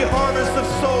 mighty harvest of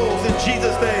souls in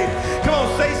Jesus' name. Come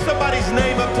on, say somebody's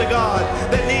name up to God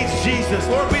that needs Jesus.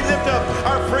 Lord, we lift up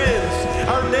our friends,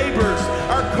 our neighbors,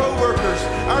 our co-workers,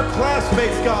 our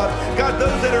classmates, God. God,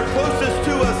 those that are closest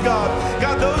to us, God.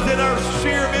 God, those in our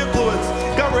sphere of influence.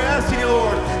 God, we're asking you,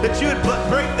 Lord, that you would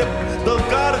break the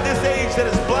God of this age that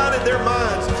has blinded their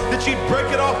minds, that you'd break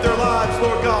it off their lives,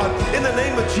 Lord God, in the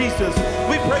name of Jesus.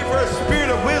 We pray for a spirit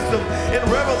of wisdom and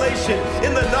revelation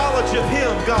in the knowledge of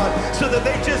him, God, so that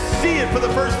they just see it for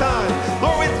the first time.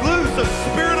 Lord, we lose the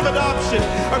spirit of adoption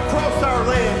across our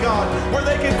land, God, where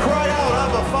they can cry out,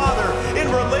 Abba, Father, in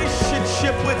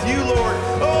relationship with you, Lord.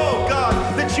 Oh, God,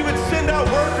 that you would send out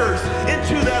workers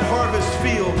into that harvest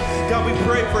field. God, we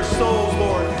pray for souls,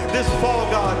 Lord, this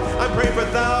fall, God. I'm praying for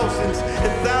thousands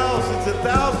and thousands and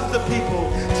thousands of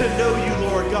people to know you,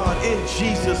 Lord God, in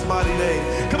Jesus' mighty name.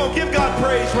 Come on, give God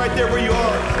praise right there where you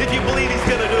are if you believe he's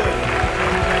going to do it.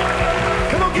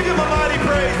 Come on, give him a mighty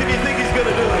praise if you think he's going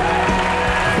to do it.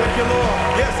 Thank you, Lord.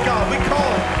 Yes, God, we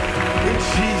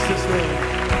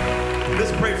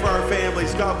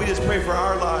families, God, we just pray for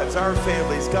our lives, our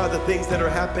families, God, the things that are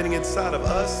happening inside of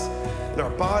us, in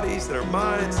our bodies, in our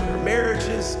minds, in our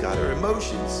marriages, God, our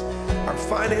emotions, our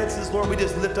finances. Lord, we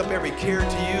just lift up every care to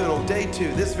you. And on day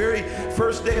 2, this very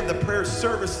first day of the prayer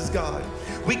services, God,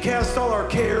 we cast all our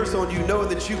cares on you, knowing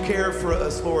that you care for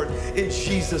us, Lord, in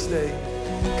Jesus' name.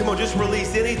 Come on, just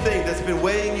release anything that's been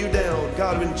weighing you down.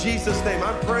 God, in Jesus' name,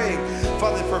 I'm praying,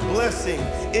 Father, for blessing,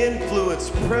 influence,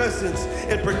 presence,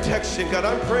 and protection. God,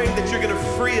 I'm praying that you're going to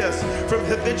free us from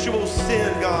habitual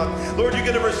sin, God. Lord, you're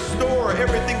going to restore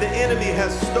everything the enemy has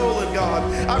stolen, God.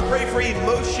 I pray for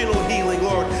emotional healing,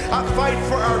 Lord. I fight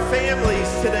for our families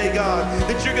today, God,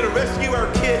 that you're going to rescue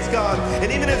our kids, God.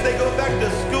 And even as they go back to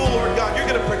school, Lord God, you're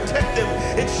going to protect them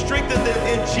and strengthen them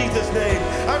in Jesus' name.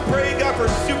 I'm praying, God, for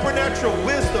supernatural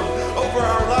wisdom over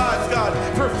our lives, God,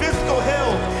 for physical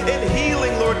health and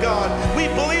healing, Lord God. We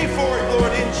believe for it,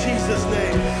 Lord, in Jesus'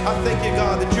 name. I thank you,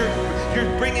 God, that you're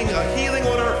bringing a healing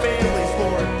on our families,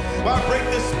 Lord. Well, I break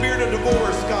this spirit of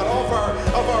divorce, God, off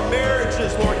of our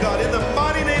marriages, Lord God, in the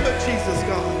mighty name of Jesus,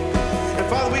 God. And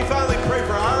Father, we finally pray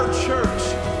for our church.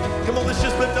 Come on, let's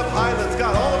just lift up Highlands,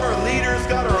 God, all of our leaders,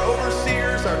 God, our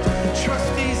overseers, our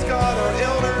trustees, God, our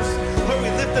elders. Lord, we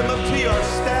lift them up to you, our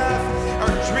staff,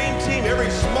 our dream team,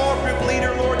 every small group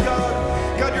leader, Lord God.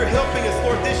 God, you're helping us,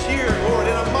 Lord, this year, Lord,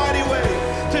 in a mighty way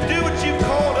to do what you've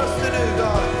called us to do,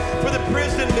 God, for the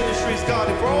prison ministries, God,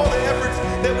 and for all the efforts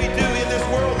that we do in this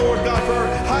world, Lord God, for our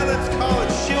Highlands College,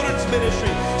 children's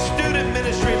ministry, student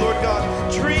ministry, Lord God,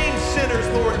 dream centers,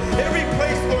 Lord, every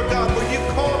place, Lord God, where you've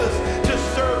called us to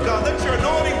serve, God. Let your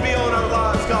anointing be on our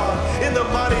lives, God, in the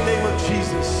mighty name of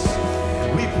Jesus.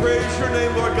 We praise your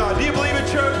name, Lord God. Do you believe it,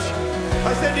 church?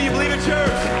 I said, do you believe it,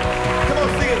 church? Come on,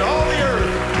 sing it. All the earth.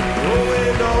 Oh,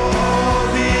 and all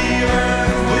the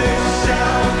earth will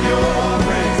shout your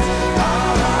praise.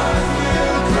 Our hearts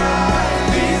will cry.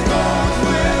 These bones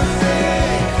will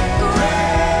sing.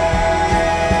 Great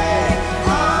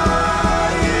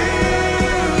are you,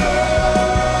 Lord.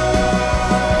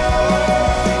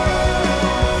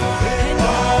 And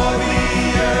all the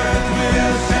earth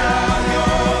will shout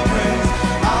your praise.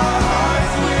 Our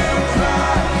hearts will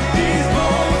cry. These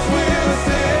bones will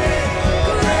sing.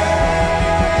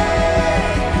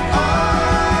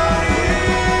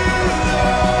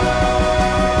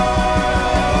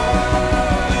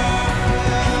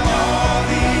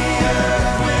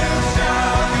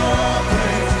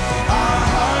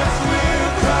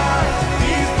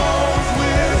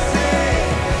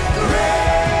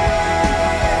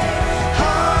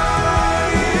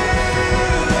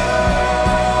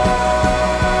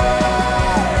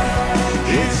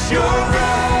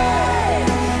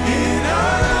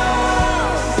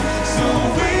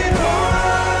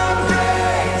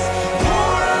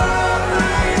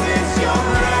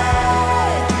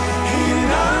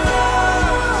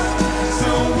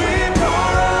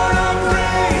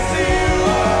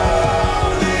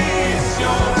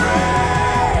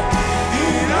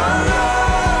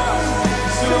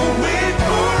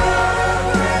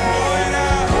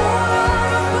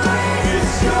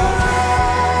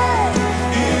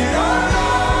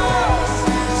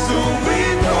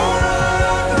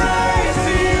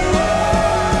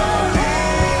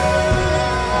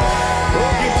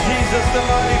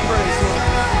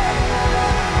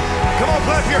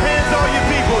 Clap your hands, all you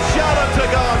people. Shout unto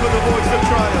God with a voice of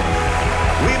triumph.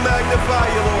 We magnify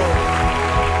you, Lord.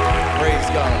 Praise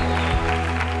God.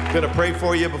 I'm going to pray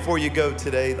for you before you go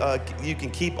today. You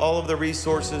can keep all of the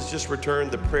resources. Just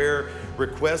return the prayer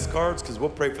request cards because we'll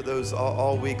pray for those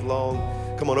all week long.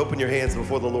 Come on, open your hands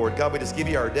before the Lord. God, we just give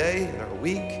you our day and our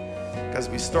week. As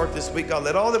we start this week, God,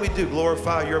 let all that we do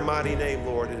glorify your mighty name,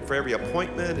 Lord. And for every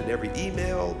appointment and every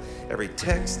email, every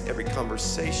text, every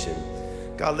conversation,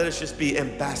 God, let us just be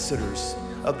ambassadors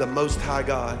of the Most High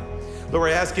God. Lord, we're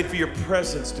asking for your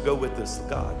presence to go with us,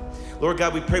 God. Lord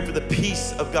God, we pray for the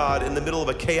peace of God in the middle of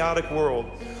a chaotic world.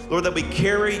 Lord, that we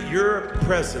carry your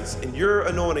presence and your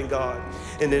anointing, God.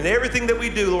 And in everything that we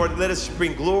do, Lord, let us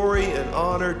bring glory and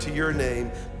honor to your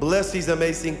name. Bless these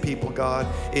amazing people, God,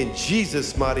 in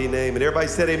Jesus' mighty name. And everybody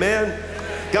said amen.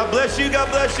 God bless you. God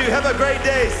bless you. Have a great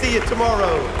day. See you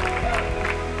tomorrow.